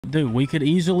Dude, we could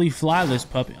easily fly this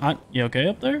puppy. You okay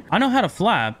up there? I know how to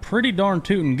fly pretty darn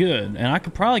tootin' good, and I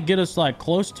could probably get us like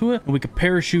close to it, and we could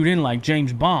parachute in like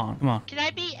James Bond. Come on. Can I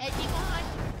be Eddie Bond?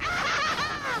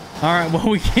 All right, well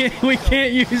we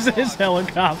can't use this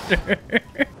helicopter.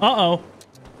 Uh-oh.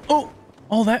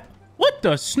 Oh, that. What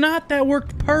the snot? That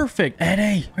worked perfect.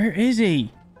 Eddie, where is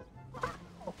he?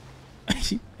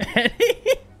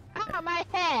 Eddie? Oh, my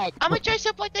head. I'm gonna dress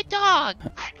up like a dog.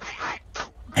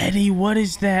 Eddie, what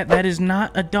is that? That is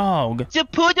not a dog. It's a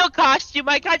poodle costume.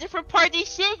 I got it from Party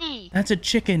City. That's a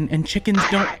chicken, and chickens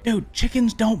don't... Dude,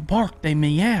 chickens don't bark. They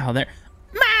meow. They're...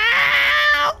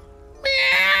 Meow!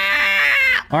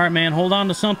 Meow! All right, man, hold on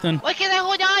to something. What can I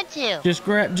hold on to?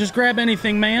 Just grab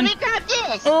anything, man. Let me grab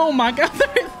this. Oh, my God.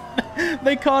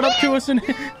 They caught up to us and...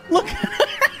 Look.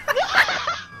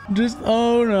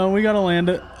 Oh, no, we gotta land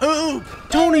it. Oh,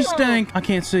 Tony stank. I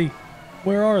can't see.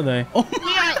 Where are they? Oh,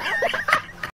 my...